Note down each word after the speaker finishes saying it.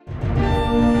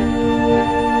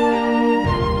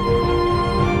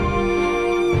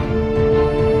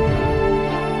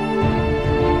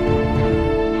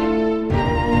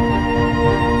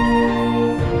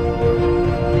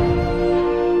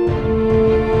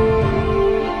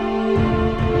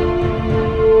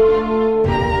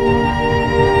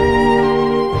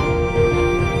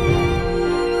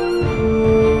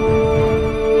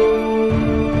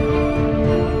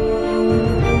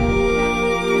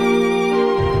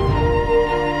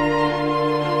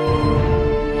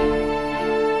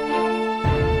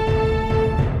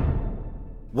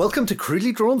Welcome to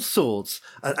Crudely Drawn Swords,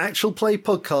 an actual play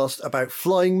podcast about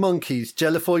flying monkeys,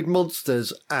 jellified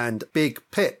monsters, and big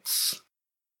pits.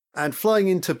 And flying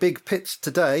into big pits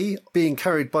today, being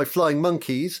carried by flying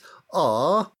monkeys,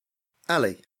 are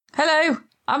Ali. Hello,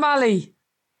 I'm Ali.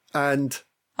 And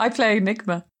I play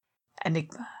Enigma.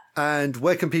 And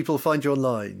where can people find you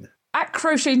online? At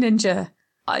Crochet Ninja.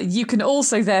 You can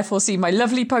also therefore see my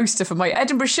lovely poster for my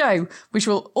Edinburgh show, which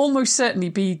will almost certainly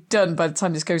be done by the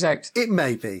time this goes out. It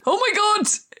may be. Oh my god!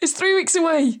 It's 3 weeks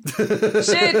away!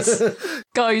 Shit!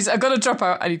 Guys, I've got to drop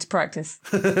out. I need to practice.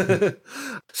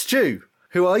 Stu,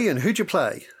 who are you and who'd you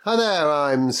play? Hi there,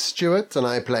 I'm Stuart and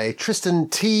I play Tristan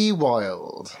T.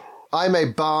 Wilde. I'm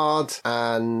a bard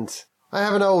and I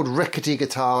have an old rickety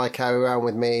guitar I carry around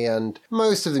with me, and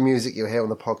most of the music you'll hear on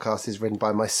the podcast is written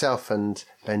by myself and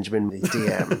Benjamin, the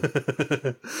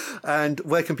DM. And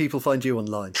where can people find you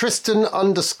online?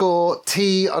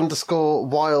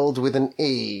 Tristan_T_Wilde with an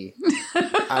E.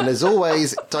 And as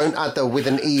always, don't add the with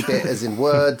an E bit as in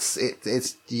words.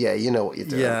 It's you know what you're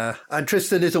doing. Yeah, and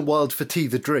Tristan isn't wild for tea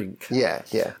the drink. Yeah.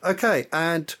 Okay,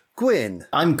 and Gwyn.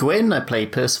 I'm Gwyn, I play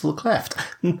Percival Cleft,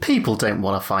 and people don't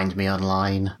want to find me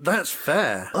online. That's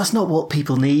fair. That's not what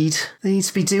people need. They need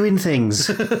to be doing things.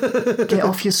 Get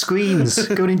off your screens.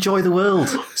 Go and enjoy the world.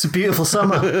 It's a beautiful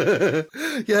summer.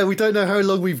 Yeah, we don't know how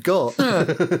long we've got.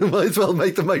 Might as well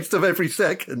make the most of every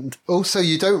second. Also,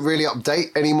 you don't really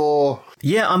update anymore.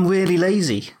 Yeah, I'm really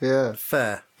lazy. Yeah.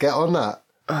 Fair. Get on that.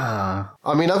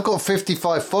 I mean, I've got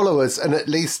 55 followers and at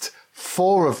least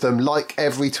 4 of them like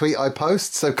every tweet I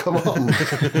post, so come on.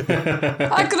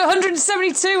 I've got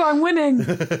 172, I'm winning.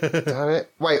 Damn it.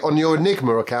 Wait, on your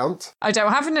Enigma account? I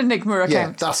don't have an Enigma account.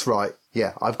 Yeah, that's right.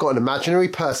 Yeah, I've got an imaginary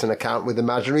person account with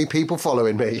imaginary people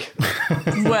following me.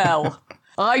 Well,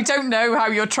 I don't know how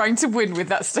you're trying to win with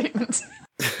that statement.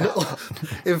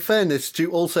 In fairness,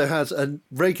 Stu also has a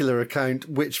regular account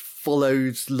which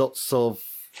follows lots of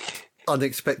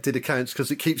unexpected accounts because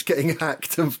it keeps getting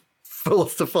hacked and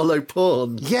forced to follow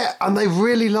porn. Yeah, and they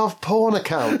really love porn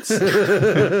accounts.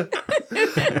 It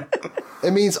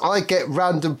means I get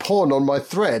random porn on my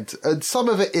thread, and some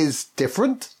of it is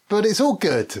different, but it's all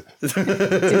good.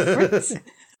 Different.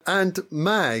 And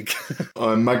Mag.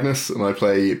 I'm Magnus, and I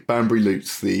play Banbury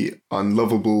Lutz, the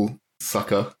unlovable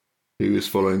sucker who is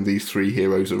following these 3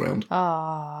 heroes around.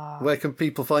 Where can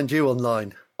people find you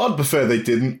online? I'd prefer they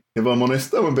didn't, if I'm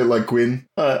honest. I'm a bit like Gwyn.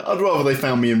 I'd rather they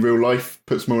found me in real life,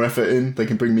 put some more effort in. They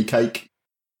can bring me cake.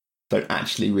 Don't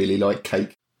actually really like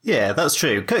cake. Yeah, that's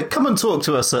true. Come and talk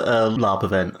to us at a LARP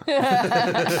event.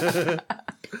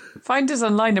 Find us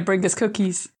online and bring us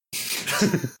cookies.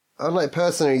 Unlike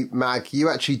personally, Mag, you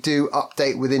actually do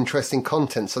update with interesting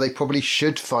content, so they probably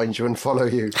should find you and follow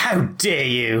you. How dare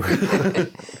you?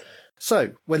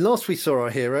 So, when last we saw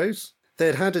our heroes,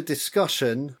 they'd had a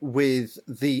discussion with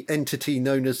the entity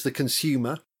known as the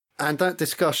Consumer, and that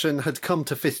discussion had come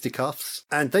to fisticuffs,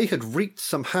 and they had wreaked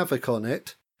some havoc on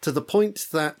it to the point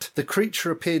that the creature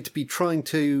appeared to be trying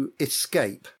to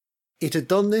escape. It had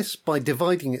done this by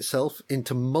dividing itself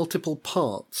into multiple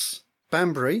parts.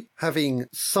 Banbury, having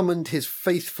summoned his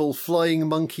faithful flying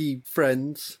monkey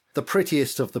friends, the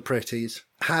prettiest of the pretties,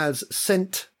 has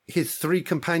sent his 3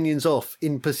 companions off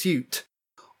in pursuit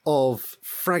of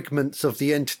fragments of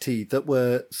the entity that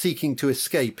were seeking to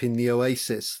escape in the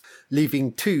oasis,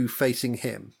 leaving 2 facing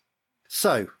him.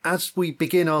 So, as we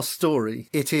begin our story,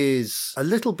 it is a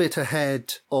little bit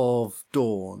ahead of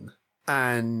dawn,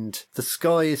 and the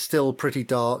sky is still pretty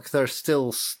dark, there are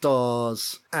still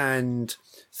stars, and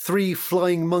 3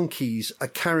 flying monkeys are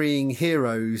carrying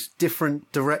heroes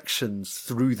different directions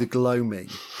through the gloaming.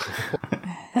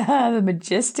 The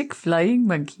majestic flying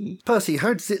monkey. Percy,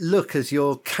 how does it look as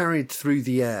you're carried through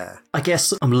the air? I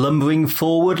guess I'm lumbering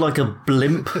forward like a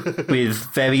blimp with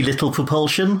very little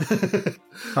propulsion.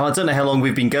 I don't know how long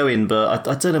we've been going, but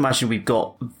I don't imagine we've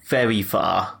got very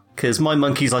far. Because my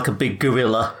monkey's like a big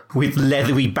gorilla with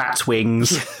leathery bat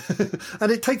wings.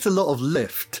 And it takes a lot of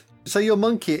lift. So your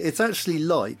monkey, it's actually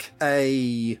like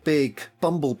a big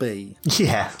bumblebee.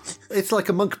 Yeah. It's like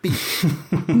a monk bee.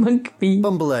 Monk bee.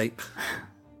 Bumble ape.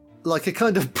 Like a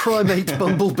kind of primate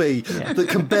bumblebee that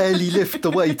can barely lift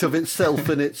the weight of itself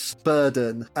and its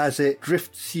burden as it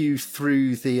drifts you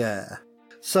through the air.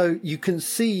 So you can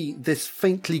see this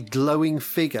faintly glowing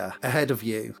figure ahead of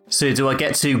you. So do I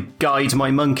get to guide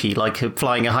my monkey like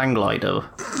flying a hang glider?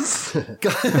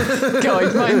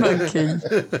 Guide my monkey.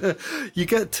 You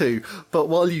get to, but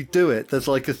while you do it, there's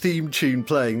like a theme tune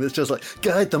playing that's just like,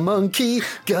 guide the monkey,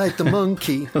 guide the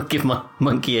monkey. I'll give my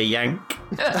monkey a yank.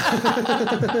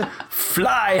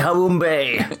 Fly,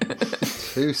 Haumbe!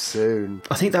 Too soon.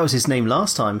 I think that was his name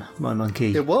last time, my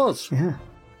monkey. It was. Yeah.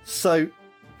 So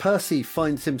Percy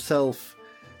finds himself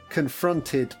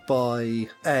confronted by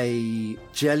a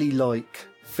jelly-like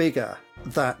figure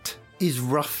that is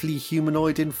roughly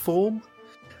humanoid in form.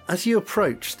 As you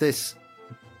approach, this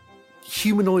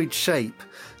humanoid shape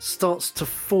starts to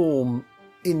form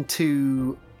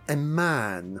into a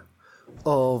man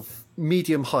of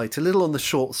medium height, a little on the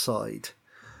short side,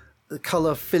 the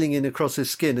colour filling in across his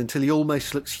skin until he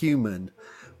almost looks human,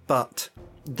 but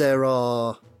there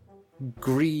are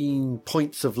green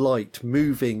points of light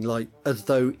moving like as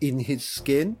though in his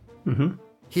skin. Mm-hmm.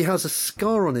 He has a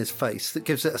scar on his face that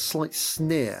gives it a slight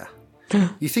sneer.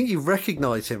 You think you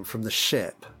recognise him from the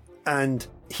ship, and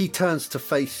he turns to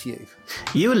face you.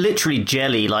 You were literally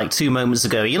jelly like 2 moments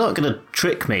ago. You're not going to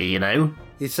trick me, you know?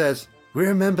 He says, "We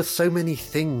remember so many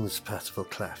things, Percival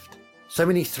Cleft. So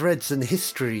many threads and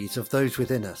histories of those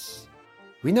within us.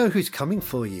 We know who's coming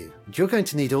for you, and you're going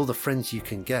to need all the friends you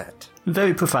can get.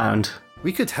 Very profound.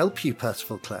 We could help you,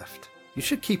 Percival Cleft. You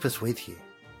should keep us with you."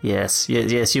 Yes,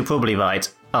 you're probably right.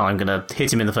 Oh, I'm going to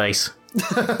hit him in the face.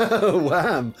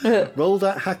 Wham! Roll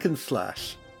that hack and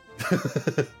slash.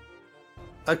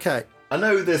 Okay. I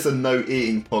know there's a no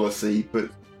eating policy, but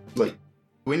like,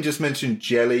 Wynne just mentioned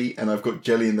jelly, and I've got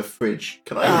jelly in the fridge.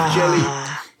 Can I have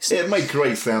jelly? It made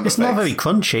great sound It's effects. not very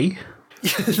crunchy.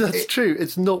 That's true.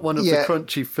 It's not one of the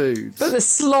crunchy foods. But the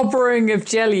slobbering of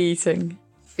jelly eating.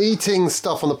 Eating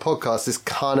stuff on the podcast is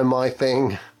kind of my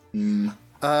thing.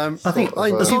 I think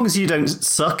As long as you don't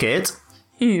suck it.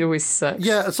 He always sucks.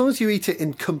 Yeah, as long as you eat it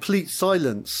in complete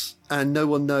silence and no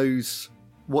one knows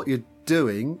what you're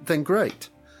doing, then great.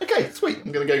 Okay, sweet.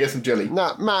 I'm going to go get some jelly.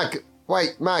 Nah,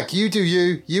 Mag, you do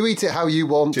you. You eat it how you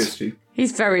want. Cheers, Stu.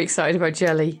 He's very excited about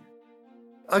jelly.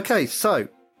 Okay, so,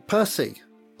 Percy,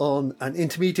 on an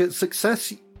intermediate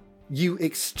success, you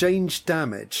exchange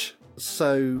damage.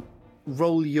 So,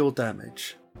 roll your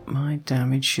damage. My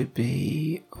damage should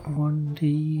be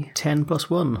 1d10 plus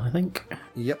 1, I think.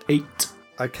 Yep. 8.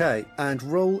 Okay, and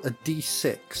roll a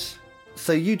d6.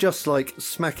 So you just, like,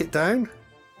 smack it down?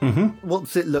 Mm-hmm. What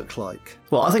does it look like?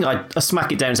 Well, I think I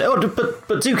smack it down and say,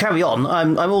 but do carry on.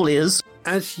 I'm all ears.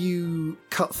 As you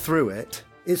cut through it,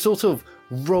 it sort of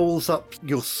rolls up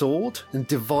your sword and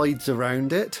divides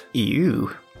around it.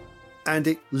 Ew. And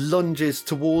it lunges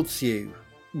towards you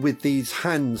with these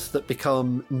hands that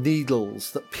become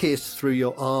needles that pierce through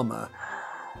your armour.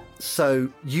 So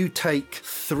you take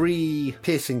 3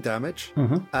 piercing damage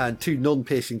and 2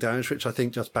 non-piercing damage, which I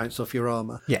think just bounce off your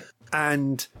armour. Yeah.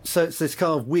 And so it's this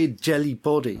kind of weird jelly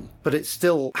body, but it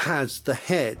still has the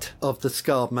head of the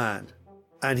scarred man.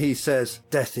 And he says,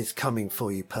 "Death is coming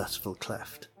for you, Percival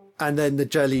Cleft." And then the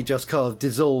jelly just kind of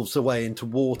dissolves away into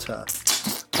water.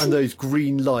 And those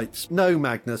green lights. No,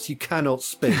 Magnus, you cannot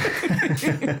speak.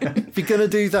 If you're going to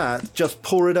do that, just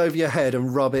pour it over your head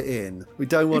and rub it in. We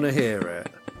don't want to hear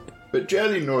it. But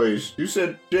jelly noise. You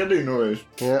said jelly noise.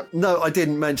 Yeah. No, I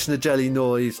didn't mention a jelly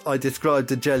noise. I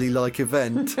described a jelly-like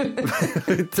event.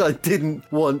 I didn't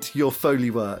want your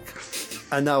Foley work.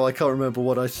 And now I can't remember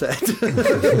what I said.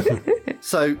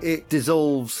 So it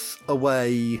dissolves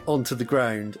away onto the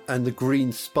ground and the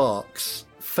green sparks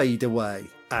fade away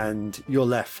and you're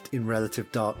left in relative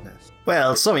darkness.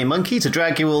 Well, sorry, monkey, to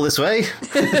drag you all this way.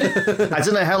 I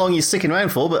don't know how long you're sticking around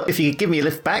for, but if you could give me a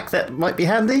lift back, that might be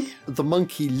handy. The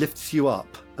monkey lifts you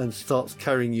up and starts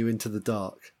carrying you into the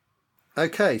dark.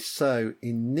 Okay, so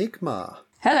Enigma.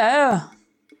 Hello.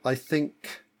 I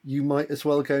think you might as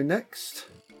well go next.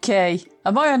 Okay.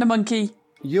 Am I on a monkey?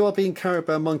 You are being carried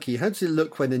by a monkey. How does it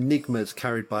look when Enigma's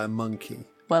carried by a monkey?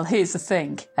 Well, here's the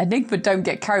thing. Enigma don't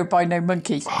get carried by no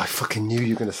monkey. Oh, I fucking knew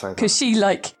you were going to say that. Because she,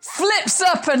 flips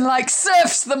up and,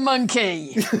 surfs the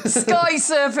monkey. Sky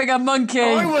surfing a monkey.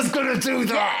 I was going to do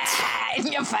that! Yeah,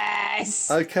 in your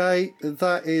face. Okay,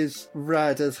 that is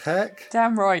rad as heck.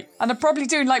 Damn right. And I'm probably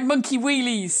doing, monkey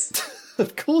wheelies.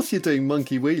 Of course you're doing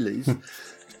monkey wheelies.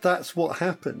 That's what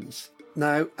happens.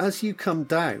 Now, as you come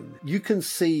down, you can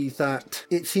see that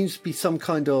it seems to be some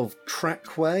kind of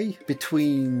trackway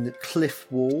between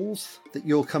cliff walls that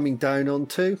you're coming down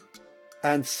onto.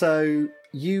 And so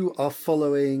you are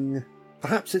following,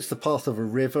 perhaps it's the path of a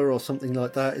river or something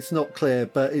like that. It's not clear,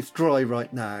 but it's dry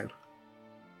right now.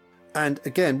 And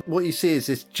again, what you see is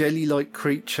this jelly-like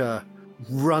creature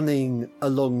running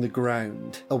along the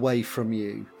ground away from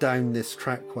you down this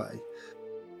trackway.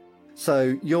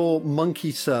 So you're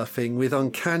monkey surfing with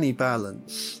uncanny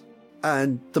balance.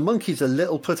 And the monkey's a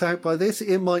little put out by this.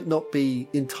 It might not be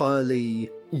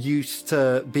entirely used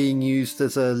to being used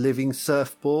as a living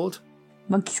surfboard.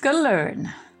 Monkey's gotta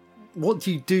learn. What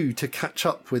do you do to catch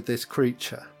up with this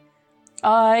creature?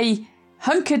 I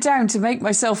hunker down to make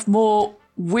myself more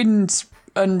wind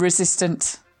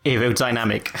unresistant.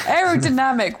 Aerodynamic.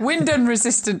 Aerodynamic, wind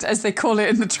unresistant, as they call it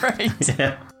in the trade.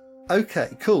 Yeah. Okay,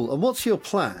 cool. And what's your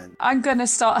plan? I'm going to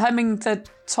start humming the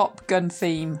Top Gun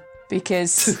theme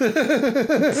because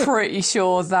I'm pretty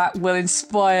sure that will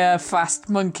inspire fast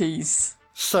monkeys.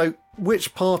 So,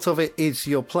 which part of it is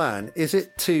your plan? Is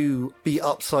it to be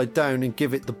upside down and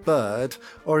give it the bird,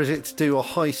 or is it to do a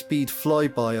high-speed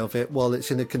flyby of it while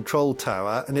it's in a control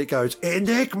tower and it goes,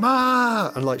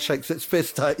 Enigma! And like shakes its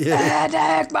fist at you?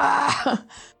 Enigma!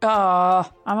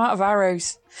 Oh, I'm out of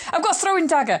arrows. I've got a throwing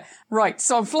dagger. Right,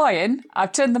 so I'm flying.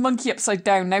 I've turned the monkey upside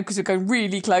down now because we're going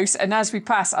really close. And as we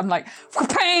pass, I'm like,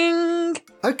 ping!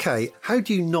 Okay, how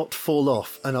do you not fall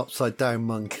off an upside down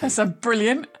monkey? That's a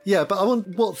brilliant. Yeah, but I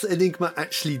want what's Enigma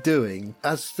actually doing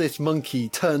as this monkey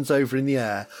turns over in the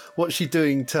air? What's she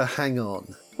doing to hang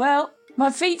on? Well, my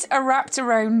feet are wrapped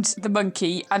around the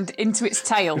monkey and into its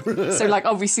tail. So, like,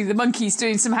 obviously the monkey's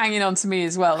doing some hanging on to me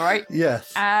as well, right?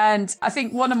 Yes. And I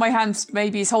think one of my hands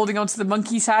maybe is holding onto the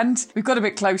monkey's hand. We've got a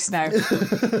bit close now.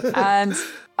 And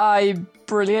I'm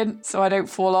brilliant, so I don't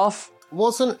fall off.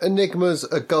 Wasn't Enigma's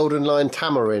a golden line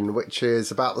tamarin, which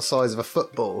is about the size of a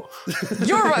football?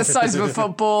 You're about the size of a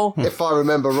football. If I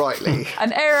remember rightly.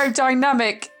 An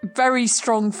aerodynamic, very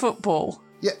strong football.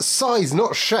 Yeah, size,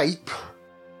 not shape.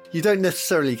 You don't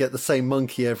necessarily get the same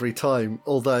monkey every time,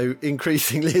 although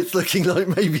increasingly it's looking like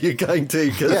maybe you're going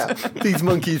to, because these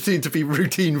monkeys seem to be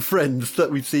routine friends that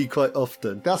we see quite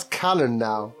often. That's canon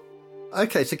now.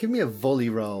 Okay, so give me a volley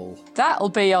roll. That'll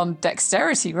be on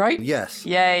dexterity, right? Yes.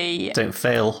 Yay. Don't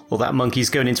fail, or that monkey's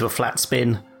going into a flat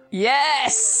spin.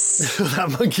 Yes!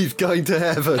 That monkey's going to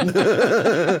heaven.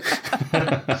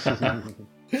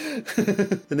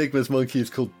 Enigma's monkey is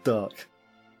called Duck.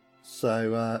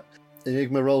 So,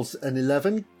 Enigma rolls an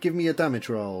 11. Give me a damage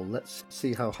roll. Let's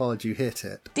see how hard you hit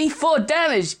it. D4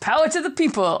 damage, power to the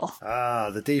people. Ah,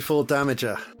 the D4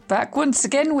 damager. Back once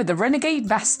again with the Renegade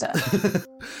Master.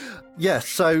 Yes,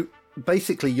 so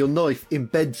basically your knife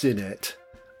embeds in it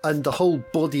and the whole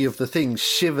body of the thing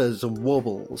shivers and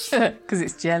wobbles. Because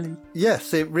it's jelly.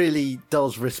 Yes, it really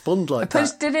does respond like that.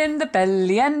 Pushed it in the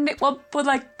belly and it wobbled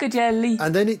like a jelly.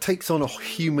 And then it takes on a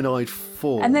humanoid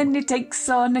form. And then it takes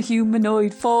on a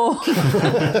humanoid form.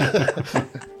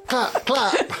 Clap,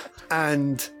 clap.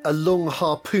 And a long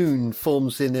harpoon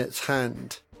forms in its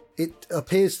hand. It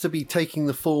appears to be taking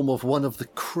the form of one of the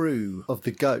crew of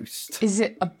the Ghost. Is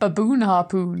it a baboon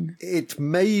harpoon? It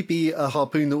may be a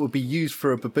harpoon that would be used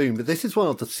for a baboon, but this is one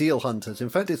of the seal hunters. In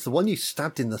fact, it's the one you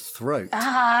stabbed in the throat.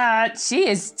 Ah, she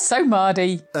is so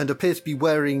mardy. And appears to be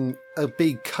wearing a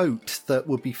big coat that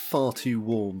would be far too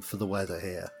warm for the weather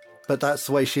here. But that's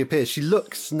the way she appears. She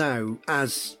looks now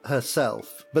as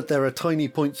herself, but there are tiny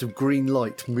points of green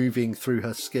light moving through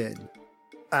her skin.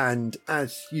 And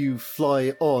as you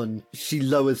fly on, she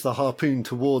lowers the harpoon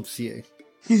towards you.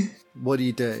 What do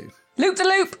you do? Loop the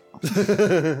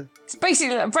loop! It's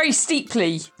basically very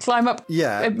steeply climb up,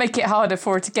 Yeah. make it harder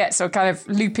for her to get, so kind of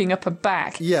looping up her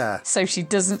back. Yeah. So she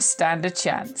doesn't stand a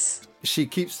chance. She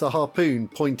keeps the harpoon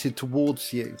pointed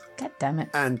towards you. God damn it.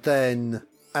 And then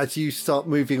as you start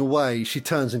moving away, she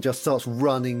turns and just starts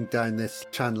running down this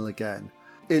channel again.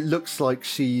 It looks like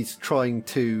she's trying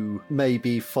to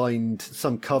maybe find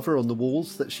some cover on the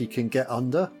walls that she can get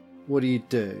under. What do you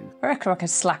do? I reckon I could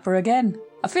slap her again.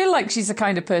 I feel like she's the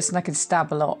kind of person I can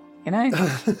stab a lot, you know?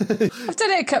 I've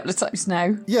done it a couple of times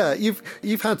now. Yeah,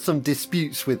 you've had some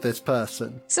disputes with this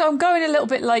person. So I'm going a little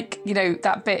bit like, you know,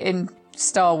 that bit in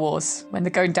Star Wars when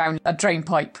they're going down a drain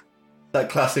pipe. That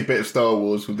classic bit of Star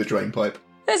Wars with the drain pipe.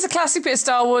 There's a classic bit of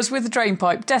Star Wars with a drain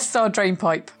pipe. Death Star drain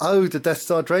pipe. Oh, the Death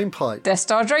Star drain pipe. Death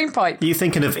Star drain pipe. Are you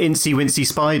thinking of Incy Wincy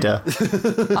Spider?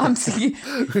 I'm thinking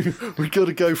We got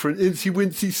to go for an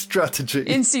Incy-Wincy strategy.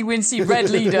 Incy Wincy Red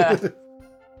Leader.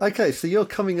 Okay, so you're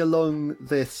coming along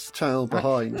this channel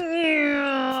behind.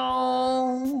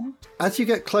 As you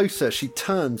get closer, she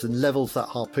turns and levels that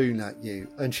harpoon at you,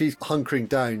 and she's hunkering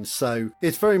down, so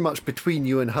it's very much between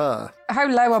you and her. How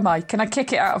low am I? Can I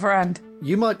kick it out of her hand?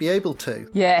 You might be able to.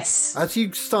 Yes. As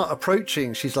you start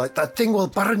approaching, she's like, that thing will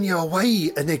burn you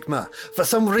away, Enigma. For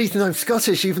some reason, I'm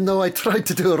Scottish, even though I tried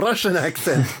to do a Russian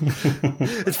accent.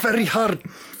 It's very hard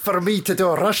for me to do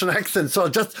a Russian accent, so I'll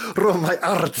just roll my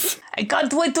R's. I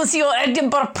can't wait to see your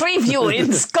Edinburgh preview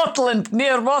in Scotland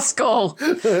near Moscow.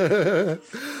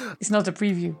 It's not a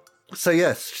preview. So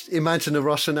yes, imagine a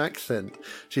Russian accent.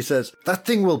 She says, that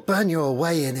thing will burn you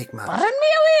away, Enigma. Burn me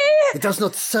away. It does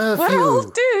not serve We're you. all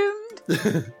doomed.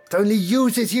 It only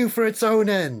uses you for its own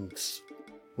ends.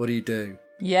 What do you do?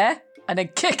 Yeah? And then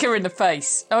kick her in the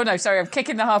face. Oh no, sorry, I'm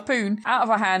kicking the harpoon out of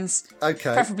her hands,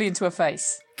 Okay. preferably into her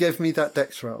face. give me that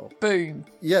dex roll. Boom.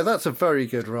 Yeah, that's a very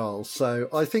good roll. So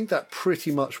I think that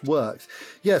pretty much works.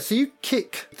 Yeah, so you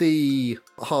kick the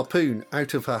harpoon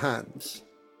out of her hands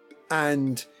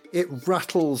and it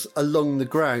rattles along the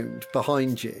ground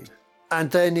behind you.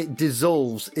 And then it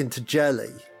dissolves into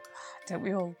jelly. Don't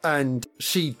we all? And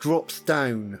she drops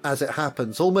down as it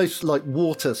happens, almost like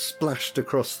water splashed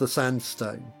across the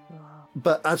sandstone.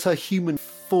 But as her human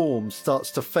form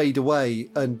starts to fade away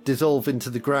and dissolve into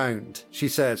the ground, she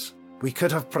says, "We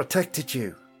could have protected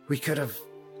you. We could have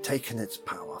taken its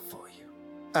power for you."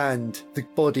 And the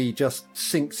body just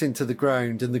sinks into the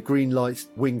ground and the green lights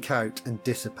wink out and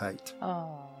dissipate.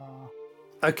 Oh.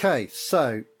 Okay,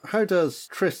 so how does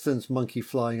Tristan's monkey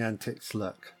flying antics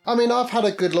look? I mean, I've had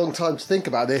a good long time to think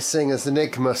about this, seeing as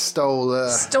Enigma stole...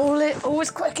 Stole it always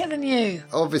quicker than you.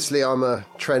 Obviously, I'm a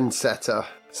trendsetter.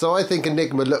 So I think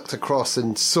Enigma looked across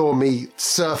and saw me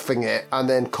surfing it and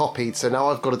then copied. So now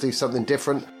I've got to do something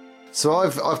different. So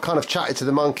I've kind of chatted to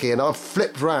the monkey and I've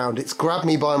flipped round. It's grabbed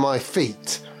me by my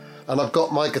feet. And I've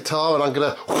got my guitar and I'm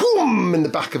going to whoom in the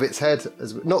back of its head.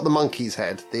 Not the monkey's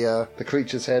head, the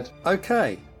creature's head.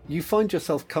 Okay, you find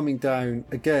yourself coming down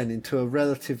again into a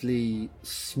relatively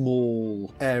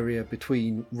small area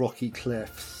between rocky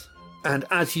cliffs. And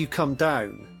as you come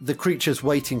down, the creature's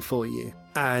waiting for you.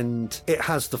 And it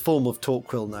has the form of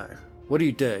Torquil now. What do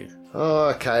you do? Oh,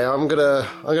 okay, I'm gonna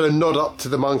nod up to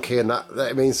the monkey and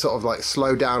that means sort of like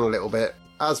slow down a little bit.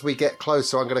 As we get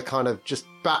closer, I'm going to kind of just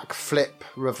back flip,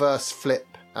 reverse flip,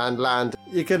 and land.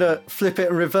 You're going to flip it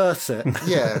and reverse it?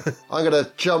 Yeah. I'm going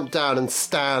to jump down and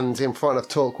stand in front of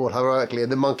Torquil heroically,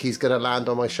 and the monkey's going to land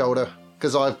on my shoulder,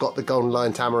 because I've got the Golden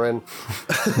Lion Tamarin.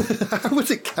 How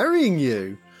was it carrying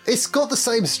you? It's got the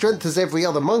same strength as every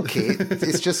other monkey.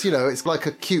 It's just, it's like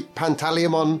a cute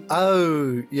Pantaleimon.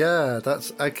 Oh, yeah,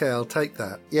 that's... Okay, I'll take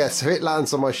that. Yeah, so it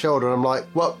lands on my shoulder and I'm like,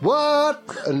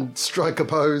 what? And strike a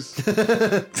pose.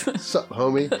 Sup,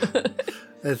 homie?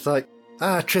 It's like,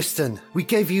 Tristan, we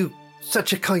gave you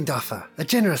such a kind offer, a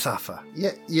generous offer.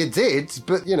 Yeah, you did,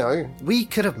 but, We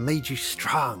could have made you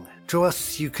strong. Through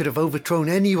us, you could have overthrown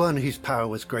anyone whose power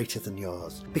was greater than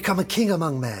yours. Become a king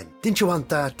among men. Didn't you want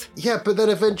that? Yeah, but then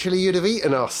eventually you'd have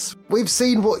eaten us. We've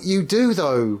seen what you do,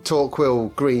 though,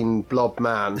 Torquil Green Blob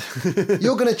Man.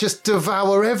 You're going to just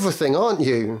devour everything, aren't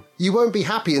you? You won't be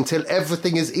happy until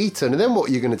everything is eaten, and then what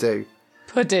are you going to do?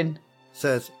 Pudding.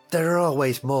 Says, there are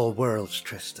always more worlds,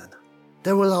 Tristan.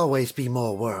 There will always be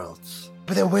more worlds.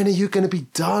 But then when are you going to be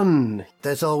done?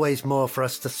 There's always more for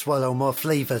us to swallow, more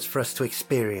flavours for us to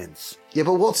experience. Yeah,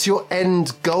 but what's your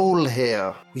end goal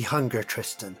here? We hunger,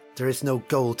 Tristan. There is no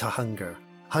goal to hunger.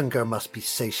 Hunger must be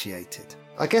satiated.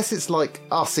 I guess it's like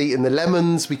us eating the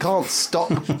lemons. We can't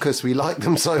stop because we like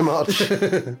them so much.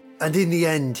 And in the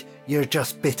end, you're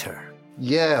just bitter.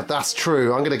 Yeah, that's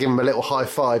true. I'm going to give him a little high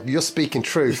five. You're speaking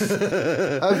truth.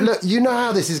 Look, you know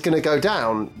how this is going to go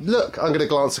down. Look, I'm going to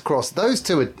glance across. Those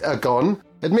two are gone.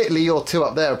 Admittedly, your two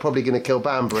up there are probably going to kill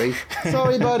Banbury.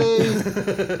 Sorry,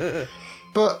 buddy.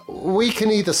 But we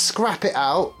can either scrap it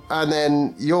out and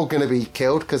then you're going to be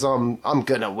killed because I'm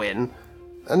going to win.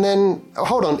 And then,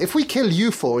 hold on, if we kill you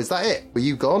four, is that it? Are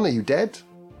you gone? Are you dead?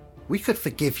 We could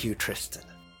forgive you, Tristan.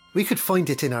 We could find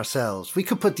it in ourselves. We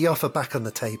could put the offer back on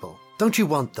the table. Don't you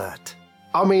want that?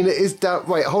 I mean, it is down...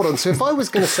 Wait, hold on. So if I was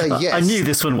going to say yes... I knew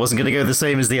this one wasn't going to go the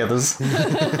same as the others.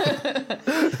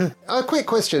 A quick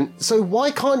question. So why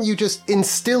can't you just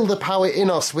instill the power in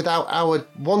us without our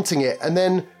wanting it? And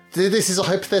then... This is a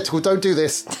hypothetical. Don't do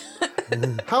this.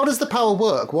 How does the power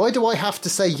work? Why do I have to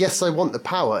say, yes, I want the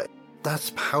power?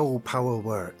 That's how power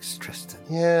works, Tristan.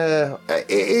 Yeah, it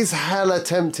is hella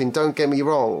tempting, don't get me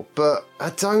wrong, but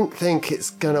I don't think it's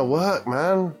gonna work,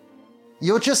 man.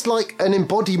 You're just like an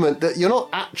embodiment that you're not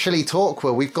actually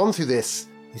Torquil. We've gone through this.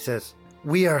 He says,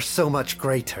 we are so much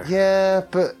greater. Yeah,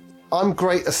 but I'm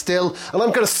greater still, and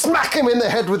I'm gonna smack him in the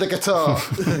head with a guitar.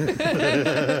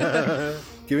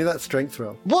 Give me that strength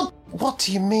roll. What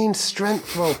do you mean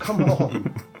strength roll? Come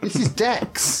on. This is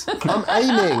Dex. I'm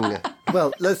aiming.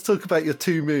 Well, let's talk about your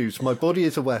two moves. My body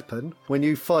is a weapon. When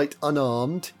you fight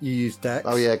unarmed, you use Dex.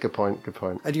 Oh yeah, good point.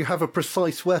 And you have a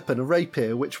precise weapon, a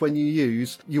rapier, which when you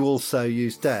use, you also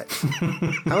use Dex.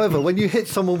 However, when you hit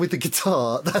someone with the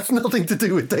guitar, that's nothing to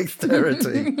do with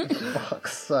dexterity.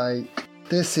 Fuck's sake.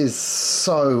 This is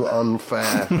so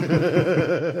unfair.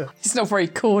 It's not very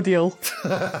cordial.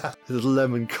 It's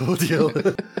lemon cordial.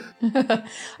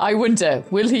 I wonder,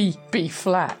 will he be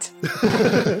flat?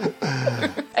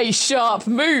 A sharp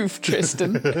move,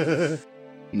 Tristan.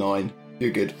 9.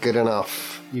 You're good. Good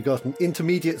enough. You got an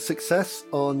intermediate success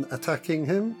on attacking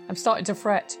him. I'm starting to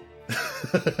fret.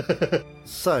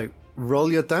 So,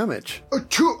 roll your damage.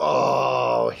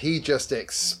 Oh, he just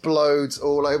explodes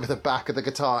all over the back of the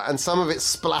guitar, and some of it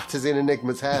splatters in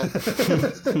Enigma's head.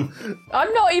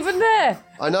 I'm not even there.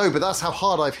 I know, but that's how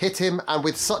hard I've hit him, and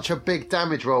with such a big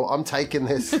damage roll, I'm taking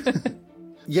this.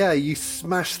 Yeah, you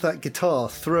smash that guitar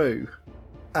through,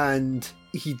 and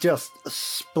he just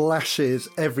splashes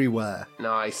everywhere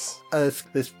Nice. as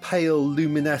this pale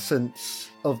luminescence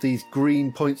of these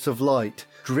green points of light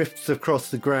drifts across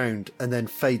the ground and then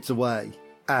fades away.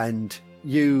 And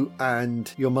you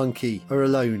and your monkey are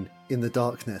alone in the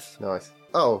darkness. Nice.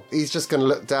 Oh, he's just going to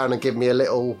look down and give me a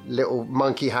little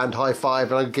monkey hand high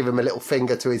five, and I'll give him a little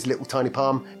finger to his little tiny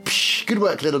palm. Psh, good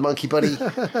work, little monkey buddy.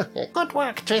 Good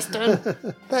work, Tristan.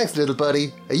 Thanks, little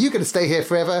buddy. Are you going to stay here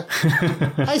forever?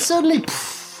 I suddenly...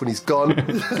 Poof, when he's gone.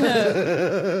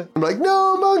 I'm like,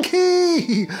 no,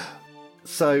 monkey!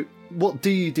 So, what do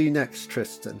you do next,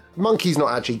 Tristan? Monkey's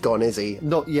not actually gone, is he?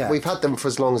 Not yet. We've had them for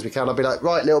as long as we can. I'll be like,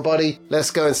 right, little buddy,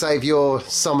 let's go and save your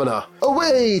summoner.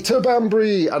 Away to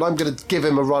Banbury! And I'm going to give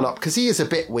him a run up, because he is a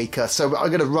bit weaker, so I'm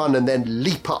going to run and then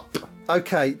leap up.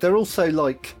 Okay, they're also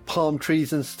like palm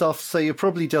trees and stuff, so you're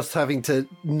probably just having to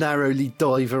narrowly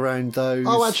dive around those.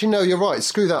 Oh, actually, no, you're right.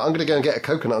 Screw that. I'm going to go and get a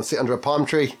coconut and sit under a palm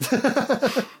tree.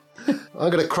 I'm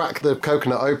going to crack the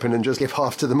coconut open and just give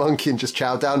half to the monkey and just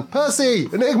chow down. Percy!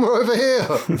 Enigma over here!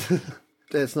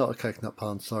 It's not a coconut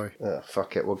palm, sorry. Oh,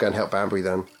 fuck it. We'll go and help Banbury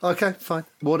then. Okay, fine.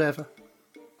 Whatever.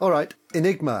 All right,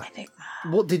 Enigma.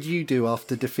 What did you do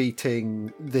after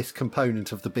defeating this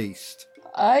component of the beast?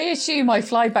 I assume I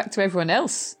fly back to everyone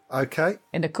else. Okay,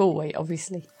 In a cool way,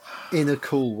 obviously. in a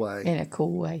cool way. In a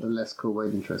cool way. A less cool way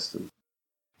than Tristan.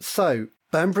 So,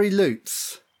 Banbury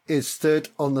Lutz is stood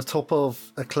on the top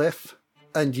of a cliff,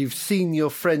 and you've seen your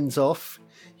friends off.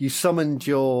 You summoned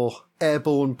your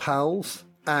airborne pals,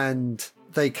 and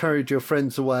they carried your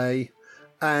friends away.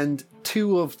 And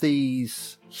two of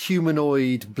these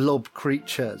humanoid blob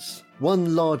creatures,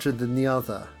 one larger than the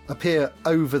other, appear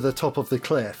over the top of the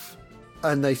cliff,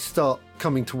 and they start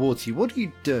coming towards you. What do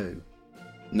you do?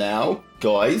 Now,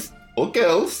 guys, or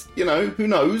girls, you know, who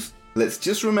knows? Let's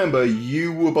just remember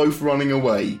you were both running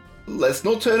away. Let's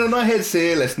not turn on our heads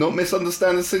here. Let's not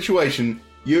misunderstand the situation.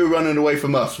 You're running away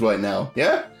from us right now.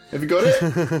 Yeah? Have you got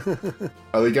it?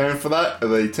 Are they going for that? Are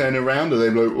they turning around? Are they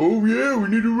like, oh yeah, we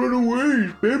need to run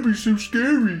away. Baby's so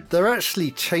scary. They're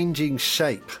actually changing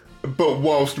shape, But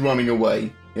whilst running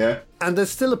away, yeah? and they're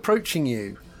still approaching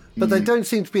you, but they don't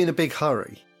seem to be in a big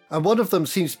hurry. And one of them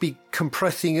seems to be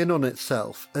compressing in on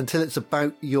itself until it's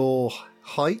about your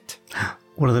height.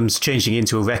 One of them's changing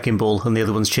into a wrecking ball and the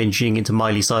other one's changing into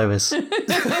Miley Cyrus.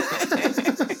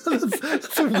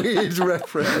 That's a weird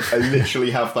reference. I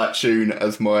literally have that tune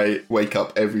as my wake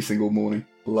up every single morning.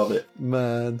 Love it.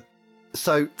 Man.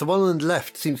 So the one on the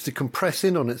left seems to compress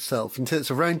in on itself until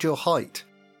it's around your height.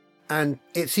 And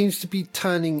it seems to be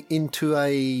turning into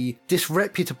a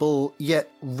disreputable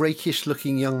yet rakish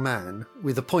looking young man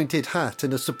with a pointed hat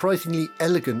and a surprisingly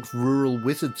elegant rural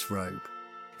wizard's robe.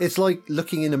 It's like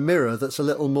looking in a mirror that's a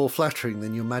little more flattering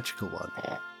than your magical one.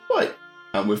 Right.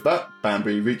 And with that,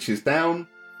 Banbury reaches down,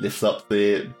 lifts up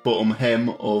the bottom hem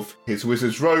of his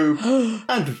wizard's robe,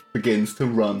 and begins to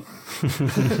run. Oh,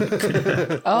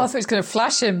 I thought he was going to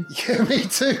flash him. Yeah, me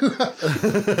too.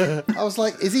 I was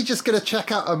like, is he just going to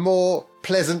check out a more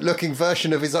pleasant-looking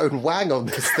version of his own wang on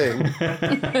this thing?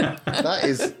 That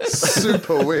is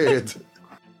super weird.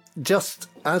 Just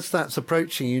as that's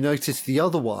approaching, you notice the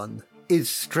other one is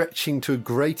stretching to a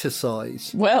greater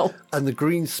size, Well, and the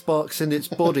green sparks in its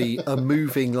body are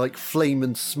moving like flame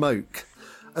and smoke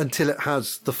until it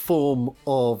has the form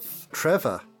of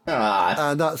Trevor.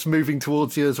 Ah, And that's moving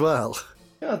towards you as well.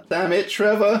 God damn it,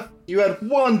 Trevor. You had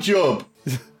one job.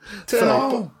 Turn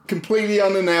up completely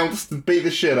unannounced and beat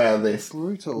the shit out of this.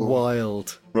 Brutal.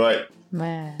 Wild. Right.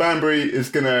 man. Banbury is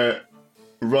going to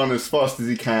run as fast as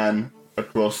he can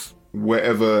across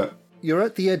wherever. You're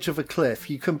at the edge of a cliff.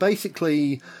 You can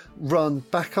basically run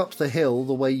back up the hill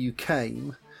the way you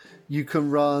came. You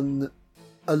can run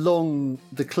along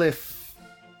the cliff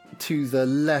to the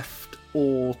left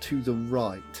or to the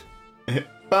right.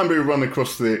 Banbury will run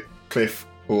across the cliff,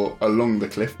 or along the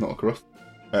cliff, not across,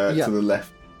 Yeah. to the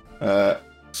left,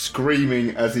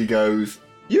 screaming as he goes,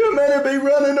 "You're meant to be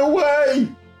running away!"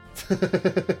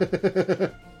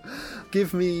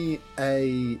 Give me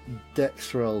a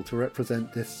dex roll to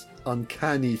represent this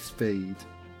uncanny speed.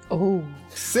 Oh,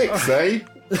 6, eh?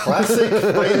 Classic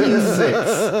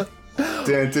failure 6.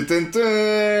 Dun dun dun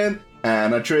dun.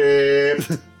 And I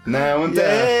tripped. Now I'm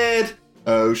dead.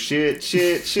 Oh shit,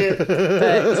 shit, shit.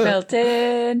 birds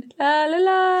melting. La la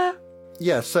la.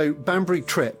 Yeah, so Banbury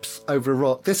trips over a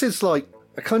rock. This is like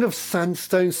a kind of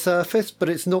sandstone surface, but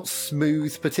it's not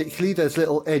smooth particularly. There's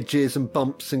little edges and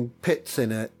bumps and pits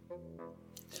in it.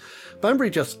 Banbury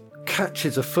just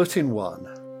catches a foot in one,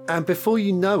 and before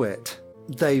you know it,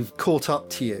 they've caught up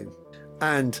to you.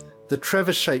 And the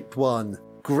Trevor-shaped one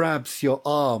grabs your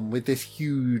arm with this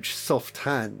huge soft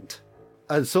hand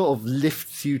and sort of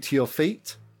lifts you to your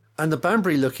feet. And the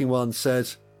Banbury-looking one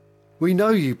says, "We know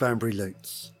you, Banbury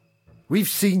Lutz. We've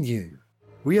seen you.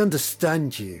 We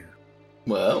understand you.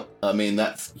 Well, I mean,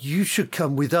 that's... You should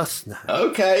come with us now."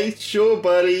 Okay, sure,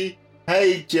 buddy.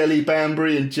 Hey, Jelly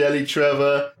Banbury and Jelly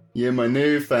Trevor. You're my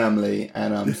new family,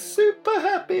 and I'm super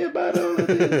happy about all of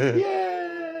this. Yeah.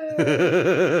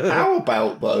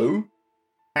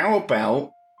 How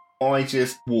about I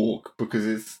just walk, because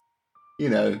it's,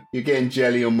 you're getting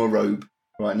jelly on my robe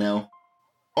right now.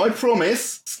 I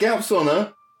promise, Scout's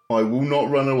honour, I will not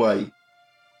run away.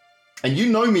 And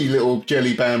you know me, little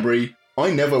Jelly Banbury,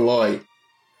 I never lie.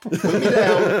 Put me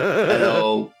down, and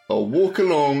I'll walk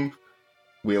along.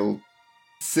 We'll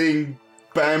sing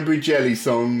Banbury Jelly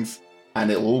songs,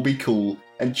 and it'll all be cool.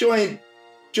 And giant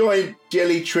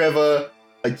Jelly Trevor,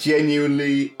 I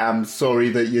genuinely am sorry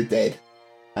that you're dead.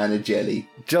 And a jelly.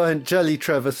 Giant Jelly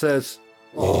Trevor says,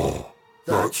 "Oh,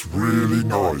 that's really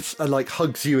nice." and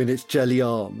hugs you in its jelly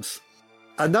arms.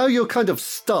 And now you're kind of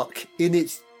stuck in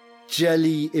its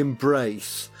jelly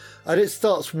embrace. And it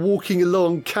starts walking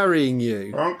along, carrying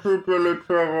you. Thank you, Jelly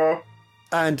Trevor.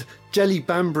 And Jelly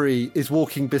Banbury is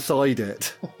walking beside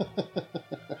it.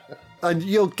 And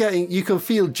you can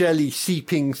feel jelly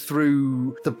seeping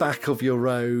through the back of your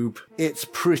robe. It's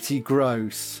pretty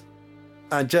gross.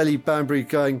 And Jelly Banbury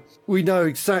going, "We know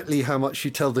exactly how much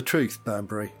you tell the truth,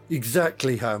 Banbury.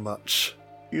 Exactly how much."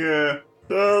 Yeah,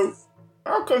 so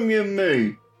how come you're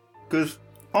me? Because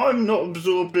I'm not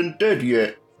absorbed and dead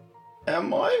yet.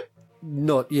 Am I?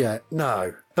 Not yet,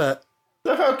 no. But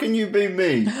So how can you be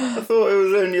me? I thought it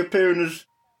was only appearing as...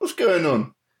 What's going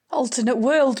on? Alternate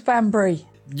world, Banbury.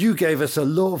 you gave us a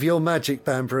lot of your magic,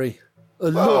 Banbury. A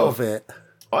lot of it.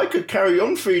 I could carry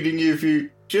on feeding you if you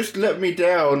just let me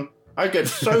down. I get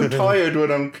so tired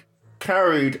when I'm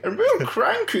carried and real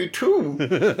cranky too.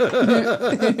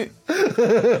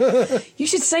 You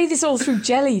should say this all through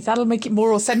jelly. That'll make it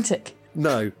more authentic.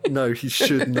 No, he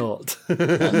should not.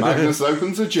 And Magnus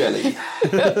opens a jelly.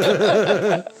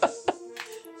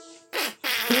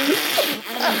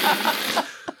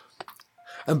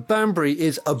 And Banbury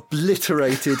is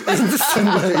obliterated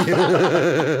instantly.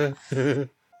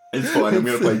 It's fine, I'm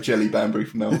going to play Jelly Banbury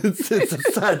from now on. It's a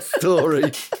sad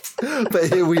story, but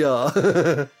here we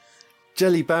are.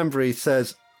 Jelly Banbury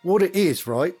says, what it is,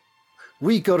 right?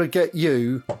 We got to get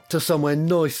you to somewhere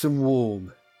nice and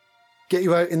warm. Get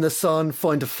you out in the sun,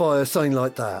 find a fire, something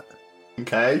like that.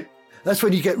 Okay. That's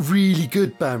when you get really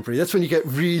good, Banbury. That's when you get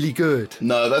really good.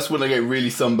 No, that's when I get really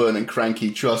sunburned and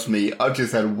cranky. Trust me, I've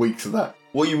just had weeks of that.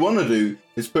 What you want to do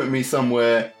is put me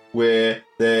somewhere where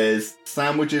there's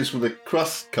sandwiches with a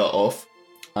crust cut off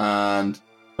and,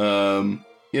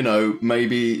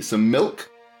 maybe some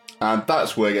milk. And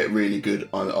that's where I get really good.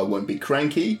 I won't be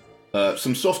cranky.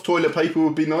 Some soft toilet paper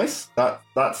would be nice.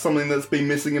 That's something that's been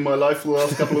missing in my life for the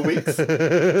last couple of weeks.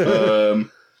 The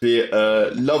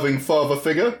loving father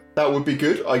figure, that would be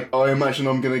good. I imagine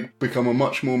I'm going to become a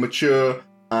much more mature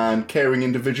and caring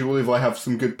individual if I have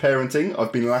some good parenting.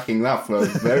 I've been lacking that for a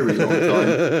very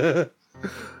long time.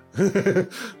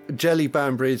 Jelly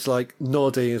Banbury's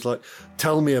nodding, is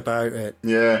tell me about it.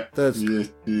 Yeah. There's... Yeah.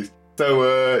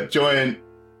 So, giant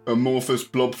amorphous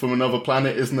blob from another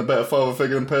planet isn't a better father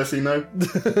figure than Percy, no?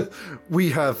 We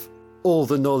have all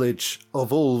the knowledge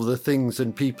of all the things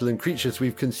and people and creatures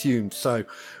we've consumed, so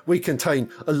we contain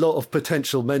a lot of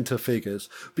potential mentor figures.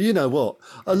 But you know what?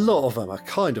 A lot of them are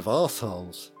kind of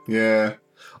arseholes. Yeah.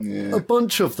 A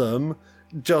bunch of them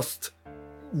just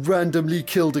randomly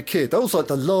killed a kid. That was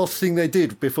the last thing they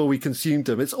did before we consumed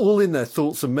them. It's all in their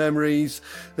thoughts and memories.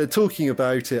 They're talking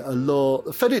about it a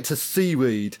lot. Fed it to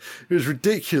seaweed. It was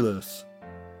ridiculous.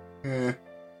 Yeah,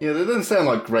 they don't sound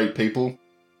like great people.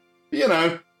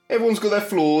 But, everyone's got their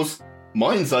flaws.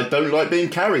 Mine's I don't like being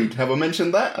carried. Have I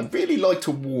mentioned that? I really like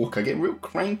to walk. I get real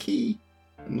cranky.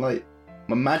 And, my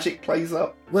magic plays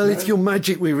up. Well, it's your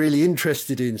magic we're really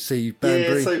interested in, see,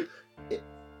 Banbury. Yeah, so...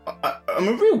 I'm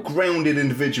a real grounded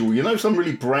individual, so I'm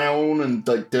really brown and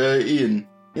dirty and,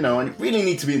 I really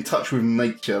need to be in touch with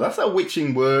nature. That's how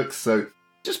witching works, so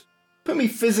just put me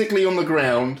physically on the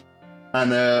ground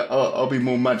and I'll be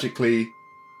more magically...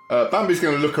 Banbury's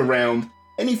going to look around.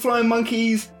 Any flying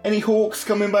monkeys? Any hawks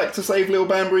coming back to save little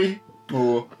Banbury?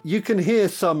 Or... You can hear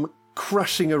some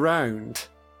crashing around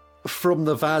from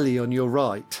the valley on your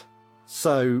right.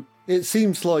 So it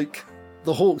seems like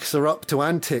The hawks are up to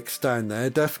antics down there,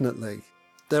 definitely.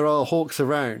 There are hawks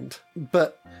around.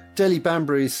 But Jelly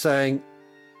Banbury is saying,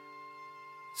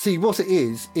 see, what it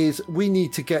is we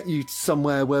need to get you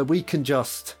somewhere where we can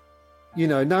just,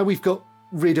 now we've got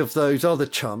rid of those other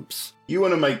chumps. You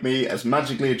want to make me as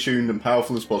magically attuned and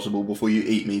powerful as possible before you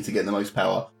eat me to get the most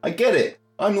power. I get it.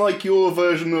 I'm like your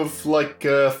version of,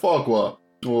 Farquhar,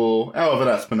 or however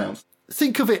that's pronounced.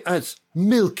 Think of it as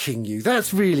milking you.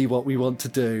 That's really what we want to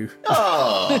do.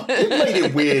 Ah, it made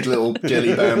it weird, little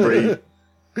Jelly Banbury.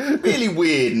 Really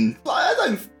weird, and I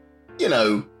don't,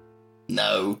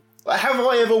 no. Have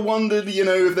I ever wondered,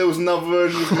 if there was another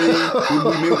version of me?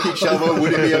 Would we milk each other?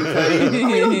 Would it be okay? I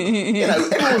mean,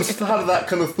 everyone's had that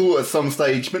kind of thought at some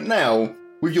stage, but now,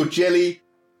 with your jelly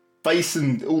face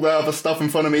and all that other stuff in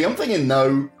front of me, I'm thinking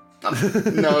no.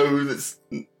 No, that's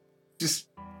just,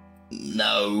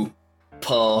 no.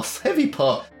 Pass. Heavy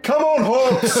pass. Come on,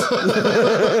 Hawks!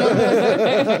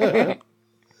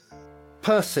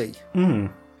 Percy.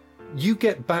 You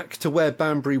get back to where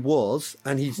Banbury was,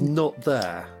 and he's not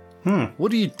there. What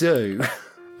do you do?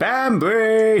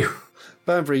 Banbury!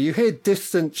 Banbury, you hear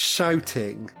distant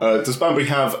shouting. Does Banbury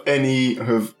have any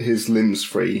of his limbs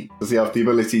free? Does he have the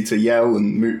ability to yell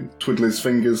and twiddle his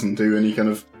fingers and do any kind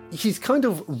of... He's kind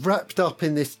of wrapped up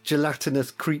in this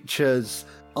gelatinous creature's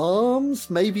arms.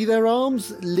 Maybe they're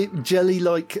arms?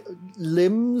 Jelly-like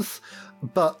limbs.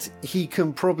 But he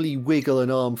can probably wiggle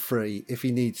an arm free if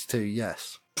he needs to,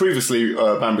 yes. Previously,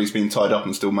 Banbury's been tied up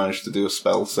and still managed to do a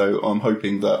spell, so I'm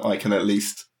hoping that I can at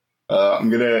least... I'm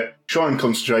going to try and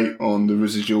concentrate on the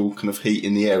residual kind of heat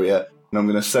in the area, and I'm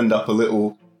going to send up a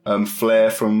little flare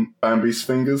from Banbury's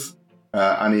fingers,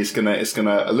 and it's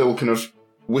gonna a little kind of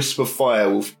wisp of fire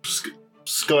will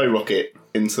skyrocket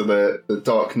into the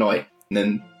dark night, and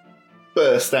then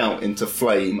burst out into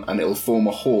flame, and it'll form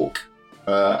a hawk.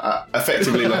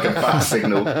 Effectively like a bat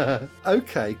signal.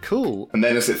 Okay, cool. And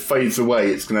then as it fades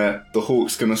away, the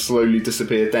hawk's gonna slowly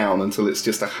disappear down until it's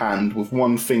just a hand with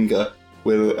one finger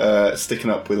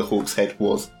sticking up where the hawk's head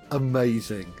was.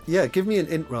 Amazing. Yeah, give me an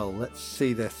int roll. Let's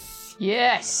see this.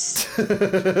 Yes.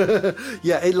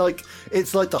 Yeah,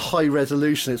 it's like the high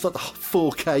resolution. It's like the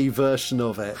 4K version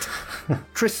of it.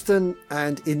 Tristan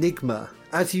and Enigma,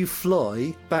 as you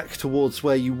fly back towards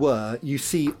where you were, you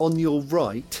see on your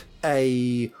right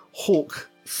a hawk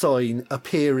sign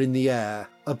appear in the air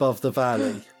above the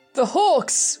valley. The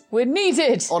hawks were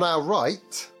needed. On our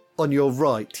right. On your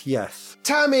right, yes.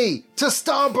 Tammy, to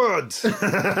starboard!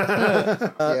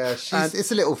 Yeah,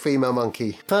 it's a little female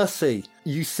monkey. Percy,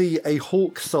 you see a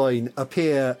hawk sign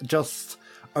appear just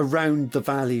around the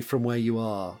valley from where you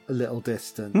are, a little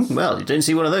distance. Well, you don't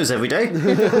see one of those every day.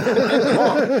 Come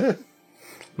on.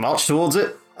 March towards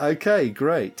it. Okay,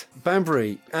 great.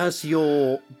 Banbury, as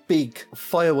your big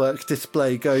firework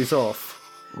display goes off,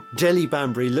 Jelly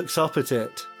Banbury looks up at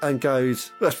it and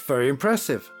goes, "That's very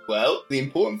impressive." Well, the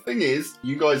important thing is,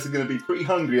 you guys are going to be pretty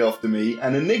hungry after me,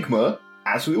 and Enigma,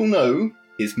 as we all know,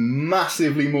 is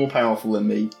massively more powerful than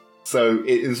me. So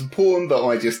it is important that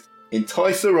I just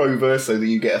entice her over so that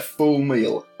you get a full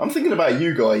meal. I'm thinking about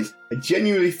you guys. I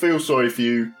genuinely feel sorry for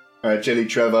you, Jelly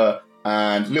Trevor,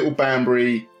 and little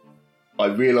Banbury. I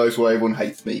realise why everyone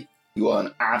hates me. You are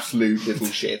an absolute little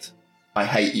shit. I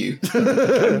hate you.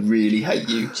 I really hate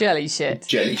you. Jelly shit.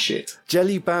 Jelly shit.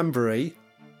 Jelly Banbury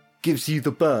gives you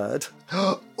the bird.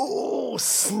 Oh,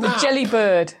 snap! The jelly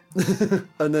bird.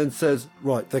 And then says,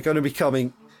 right, they're going to be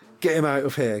coming. Get him out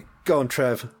of here. Go on,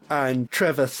 Trev. And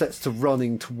Trevor sets to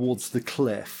running towards the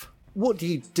cliff. What do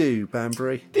you do,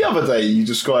 Banbury? The other day you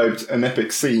described an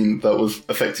epic scene that was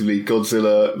effectively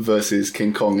Godzilla versus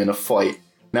King Kong in a fight.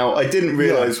 Now, I didn't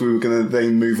realise we were going to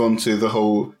then move on to the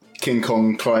whole King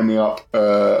Kong climbing up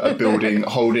a building,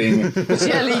 holding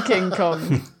Jelly King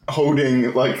Kong.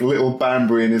 holding like little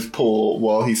Banbury in his paw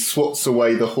while he swats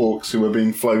away the hawks who are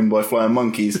being flown by flying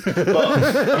monkeys. But I'm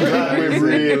glad we're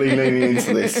really leaning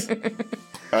into this.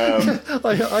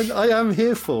 I am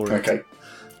here for it. Okay.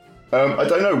 I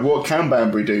don't know, what can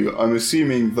Banbury do? I'm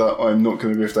assuming that I'm not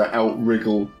going to be able to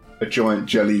out-wriggle a giant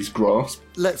jelly's grasp.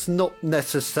 Let's not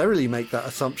necessarily make that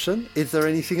assumption. Is there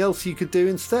anything else you could do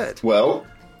instead? Well,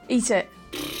 Eat it.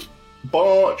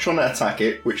 bar trying to attack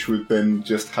it, which would then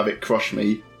just have it crush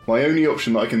me, my only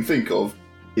option that I can think of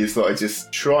is that I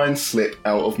just try and slip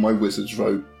out of my wizard's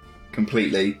robe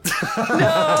completely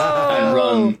and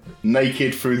run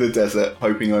naked through the desert,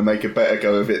 hoping I make a better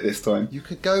go of it this time. You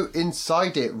could go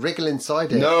inside it, wriggle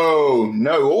inside it.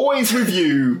 No, always with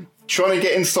you, trying to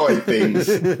get inside things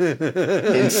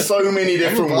in so many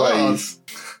different ways.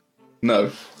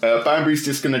 No, Banbury's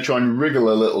just going to try and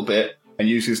wriggle a little bit and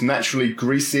use his naturally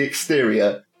greasy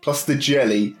exterior plus the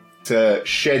jelly to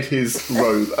shed his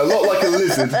robe. A lot like a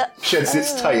lizard sheds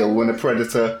its tail when a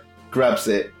predator grabs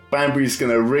it. Banbury's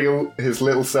going to wriggle his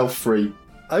little self free.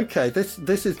 Okay, this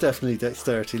is definitely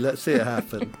dexterity. Let's see it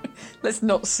happen. Let's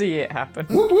not see it happen.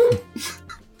 Whoop, whoop.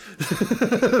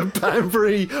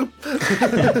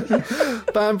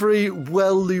 Banbury,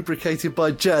 well lubricated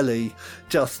by jelly,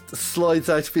 just slides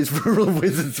out of his rural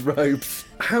wizard's robes.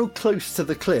 How close to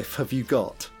the cliff have you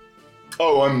got?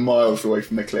 Oh, I'm miles away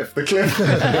from the cliff. The cliff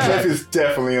is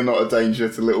definitely not a danger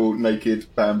to little naked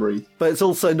Banbury. But it's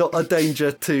also not a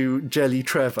danger to Jelly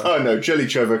Trevor. Oh no, Jelly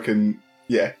Trevor can...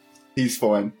 Yeah, he's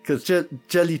fine. Because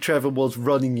Jelly Trevor was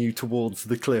running you towards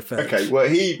the cliff edge. Okay, well,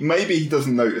 maybe he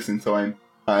doesn't notice in time.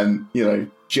 And,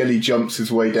 Jelly jumps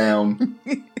his way down.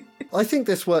 I think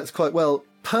this works quite well.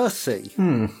 Percy,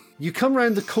 you come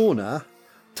round the corner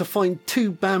to find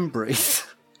two Banburys.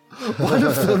 One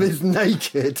of them is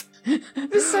naked.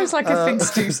 This sounds like a thing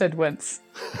Stu said once.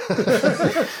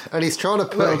 And he's trying to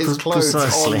put his clothes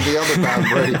precisely. on the other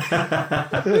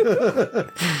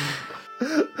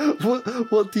Banbury.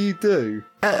 What do you do?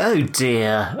 Oh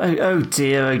dear. Oh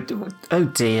dear. Oh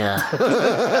dear.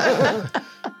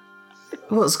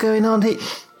 What's going on here?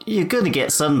 You're going to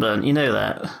get sunburnt, you know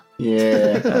that.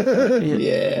 Yeah.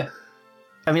 Yeah.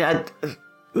 I mean,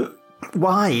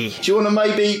 why? Do you want to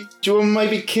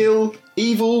maybe kill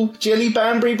evil Jelly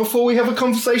Banbury before we have a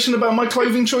conversation about my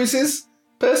clothing choices,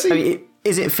 Percy? I mean,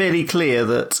 is it fairly clear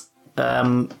that...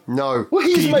 No. Well,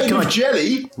 he's made can of I-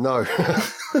 jelly. No.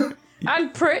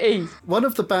 And pretty. One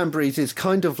of the Banburys is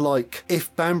kind of like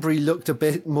if Banbury looked a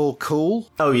bit more cool.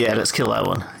 Oh yeah, let's kill that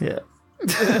one. Yeah.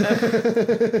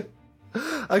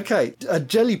 Okay, a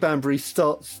Jelly Banbury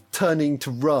starts turning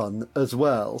to run as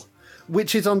well,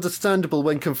 which is understandable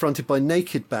when confronted by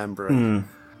naked Banbury.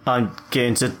 I'm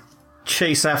going to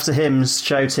chase after him,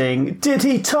 shouting, "Did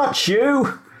he touch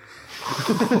you?"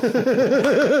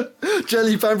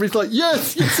 Jelly Banbury's like,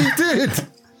 yes, he did.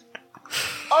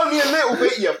 Only a little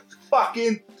bit, you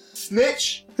fucking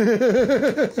snitch. He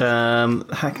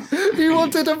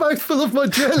wanted a mouthful of my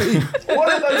jelly. What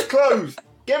are those clothes?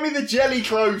 Get me the jelly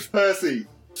clothes, Percy.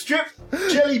 Strip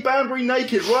Jelly Banbury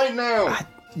naked right now.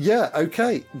 Yeah,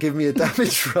 okay, give me a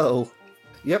damage roll.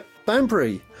 Yep,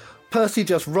 Banbury. Percy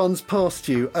just runs past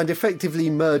you and effectively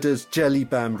murders Jelly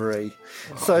Banbury.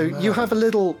 So you have a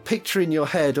little picture in your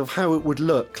head of how it would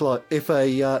look like if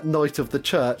a knight of the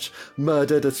church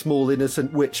murdered a small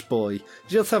innocent witch boy. You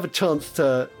just have a chance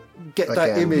to get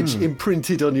that Again. image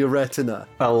imprinted on your retina.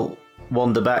 I'll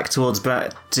wander back towards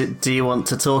Brad. Do you want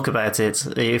to talk about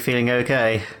it? Are you feeling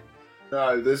okay?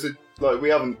 No, we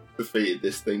haven't defeated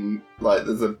this thing.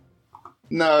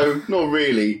 No, not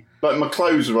really. Like, my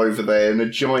clothes are over there in a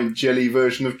giant jelly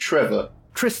version of Trevor.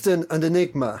 Tristan and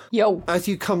Enigma. Yo. As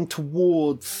you come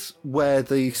towards where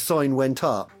the sign went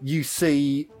up, you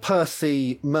see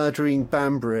Percy murdering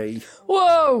Banbury.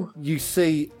 Whoa. You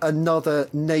see another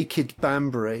naked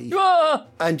Banbury. Ah.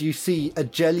 And you see a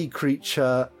jelly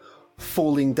creature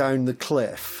falling down the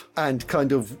cliff and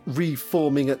kind of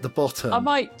reforming at the bottom. I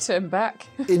might turn back.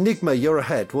 Enigma, you're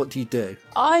ahead. What do you do?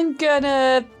 I'm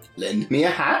gonna... Lend me a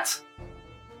hat?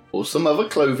 Or some other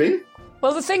clothing?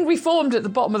 Well, the thing reformed at the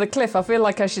bottom of the cliff, I feel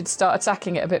like I should start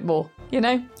attacking it a bit more, you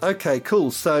know? Okay, cool.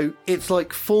 So it's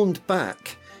like formed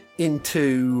back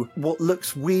into what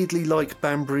looks weirdly like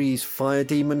Banbury's fire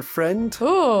demon friend,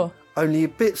 Oh. only a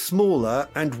bit smaller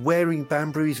and wearing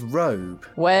Banbury's robe.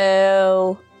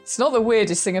 Well... It's not the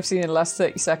weirdest thing I've seen in the last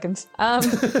 30 seconds.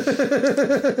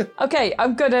 Okay,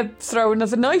 I'm gonna throw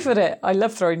another knife at it. I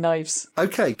love throwing knives.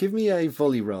 Okay, give me a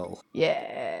volley roll.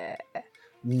 Yeah.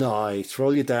 Nice.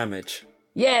 Roll your damage.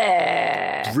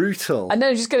 Yeah. Brutal. And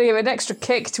then I'm just gonna give it an extra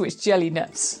kick to its jelly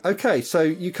nuts. Okay, so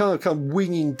you kind of come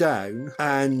winging down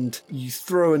and you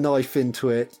throw a knife into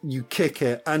it, you kick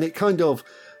it, and it kind of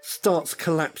starts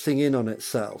collapsing in on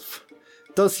itself.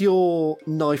 Does your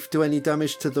knife do any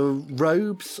damage to the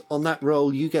robes? On that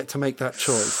roll, you get to make that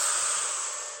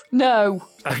choice. No.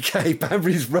 Okay,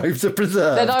 Banbury's robes are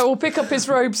preserved. Then I will pick up his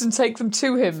robes and take them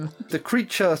to him. The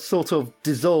creature sort of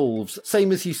dissolves,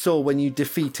 same as you saw when you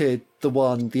defeated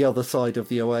the other side of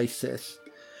the oasis.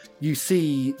 You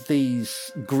see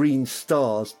these green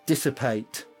stars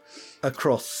dissipate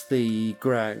across the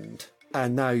ground.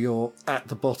 And now you're at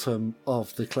the bottom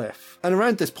of the cliff. And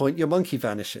around this point, your monkey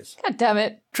vanishes. God damn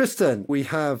it. Tristan, we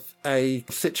have a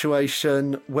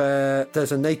situation where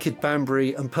there's a naked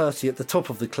Banbury and Percy at the top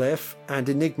of the cliff and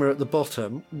Enigma at the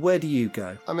bottom. Where do you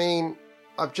go? I mean,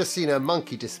 I've just seen a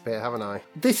monkey disappear, haven't I?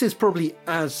 This is probably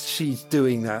as she's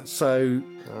doing that, so...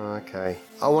 Okay.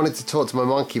 I wanted to talk to my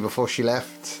monkey before she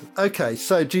left. Okay,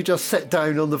 so do you just sit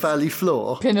down on the valley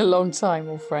floor? Been a long time,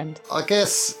 old friend. I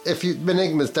guess if you...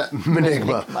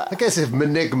 Menigma. I guess if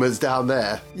Menigma's down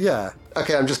there... Yeah.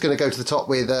 Okay, I'm just going to go to the top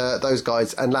with those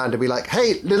guys and land and be like,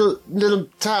 hey, little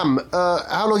Tam,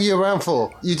 how long are you around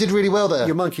for? You did really well there.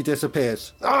 Your monkey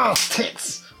disappears. Ah,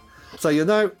 tits! So you're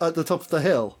now at the top of the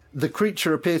hill. The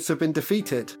creature appears to have been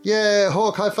defeated. Yeah,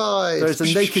 Hawk, high five! There's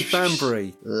a naked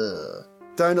Banbury.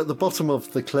 Down at the bottom of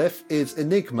the cliff is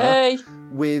Enigma Hey.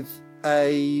 with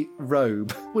a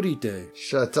robe. What do you do?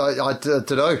 I don't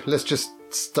know. Let's just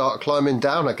start climbing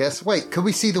down, I guess. Wait, can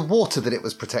we see the water that it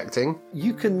was protecting?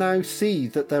 You can now see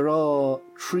that there are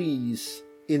trees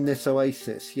in this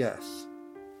oasis, yes.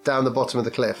 Down the bottom of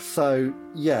the cliff. So,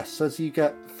 yes, as you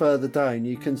get further down,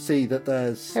 you can see that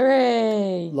there's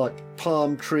Hooray! like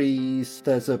palm trees,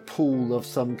 there's a pool of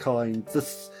some kind.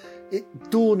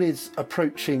 Dawn is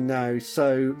approaching now,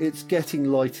 so it's getting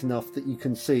light enough that you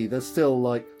can see. There's still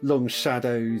like long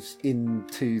shadows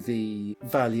into the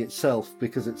valley itself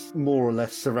because it's more or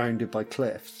less surrounded by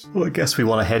cliffs. Well, I guess we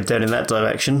want to head down in that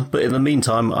direction, but in the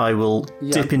meantime, I will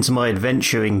dip into my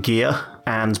adventuring gear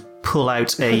and pull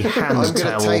out a hand I'm going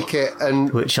towel, to take it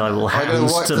and which I will I'm going hand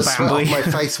to wipe to the sweat Banbury. off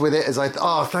my face with it as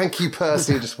thank you,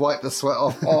 Percy. Just wipe the sweat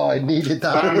off. Oh, I needed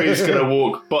that. Banbury's going to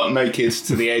walk butt naked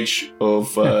to the edge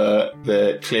of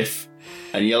the cliff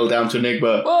and yell down to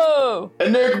Enigma. Whoa!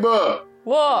 Enigma!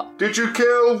 What? Did you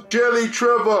kill Jelly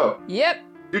Trevor? Yep.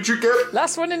 Did you get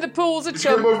Last one in the pool's a Did you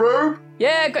get chump. my robe?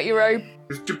 Yeah, got your robe.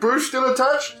 Is Jabruce still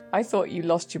attached? I thought you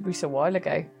lost your Bruce a while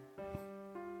ago.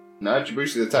 No,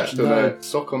 Jabruce is attached to No. the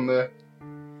sock on the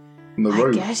I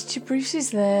robe. guess your Bruce is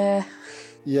there.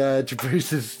 Yeah,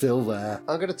 Bruce is still there.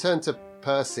 I'm going to turn to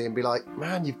Percy and be like,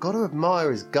 man, you've got to admire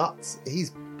his guts.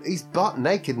 He's butt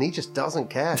naked and he just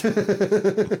doesn't care.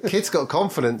 Kid's got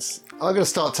confidence. I'm going to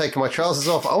start taking my trousers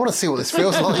off. I want to see what this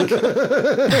feels like.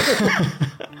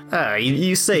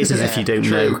 You say it as if you don't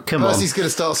know. Come on. Percy's going to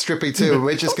start stripping too, and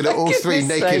we're just going to all three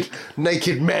goodness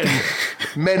naked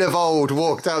men of old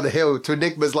walk down the hill to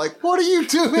Enigma's like, what are you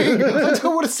doing? I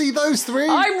don't want to see those three.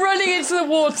 I'm running into the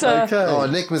water. Okay. Oh,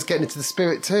 Enigma's getting into the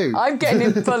spirit too. I'm getting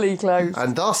in fully clothes.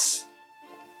 And thus,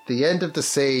 the end of the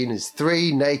scene is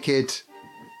two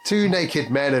naked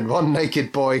men and one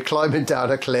naked boy climbing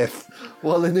down a cliff.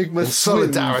 While Enigma swims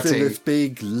solidarity. in this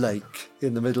big lake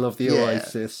in the middle of the Yeah.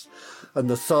 oasis, and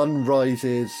the sun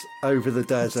rises over the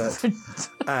desert,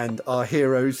 and our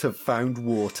heroes have found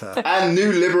water. And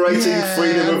new liberating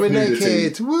freedom we're of nudity.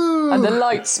 naked. Woo! And the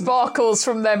light sparkles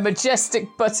from their majestic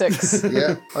buttocks.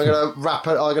 Yeah, I'm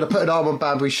gonna put an arm on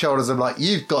Bambu's shoulders. I'm like,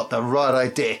 you've got the right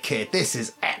idea, kid. This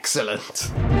is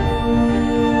excellent.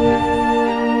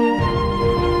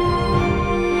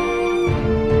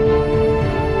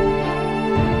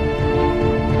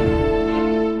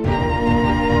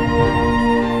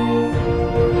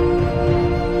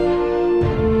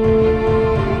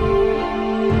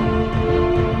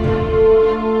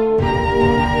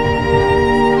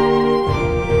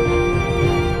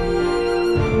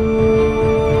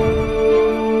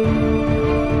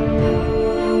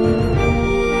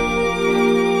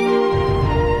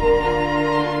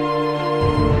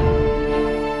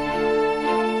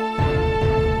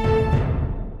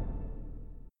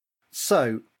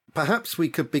 So, perhaps we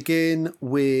could begin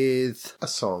with... A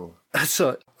song.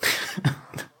 So,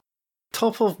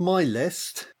 top of my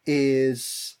list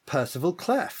is Percival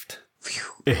Cleft.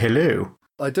 Hello.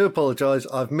 I do apologise,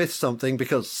 I've missed something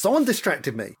because someone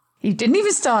distracted me. You didn't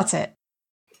even start it.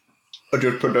 I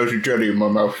just put those jelly in my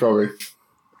mouth, sorry.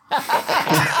 I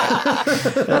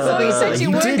thought you said you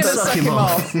you were going did to suck suck him him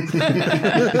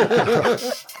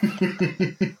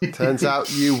off. Turns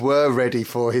out you were ready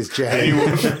for his jelly.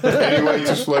 Anyway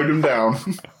to slow them down.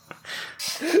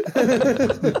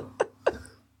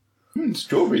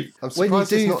 Strawberry. I'm When you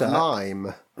surprised it's do not that-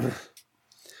 lime.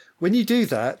 When you do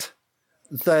that,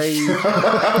 they...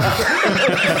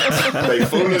 They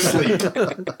fall asleep.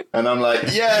 And I'm like,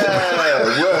 yeah,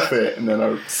 worth it. And then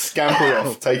I scamper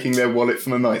off, taking their wallet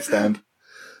from the nightstand.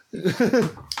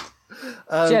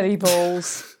 Jelly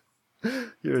balls.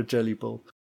 You're a jelly ball.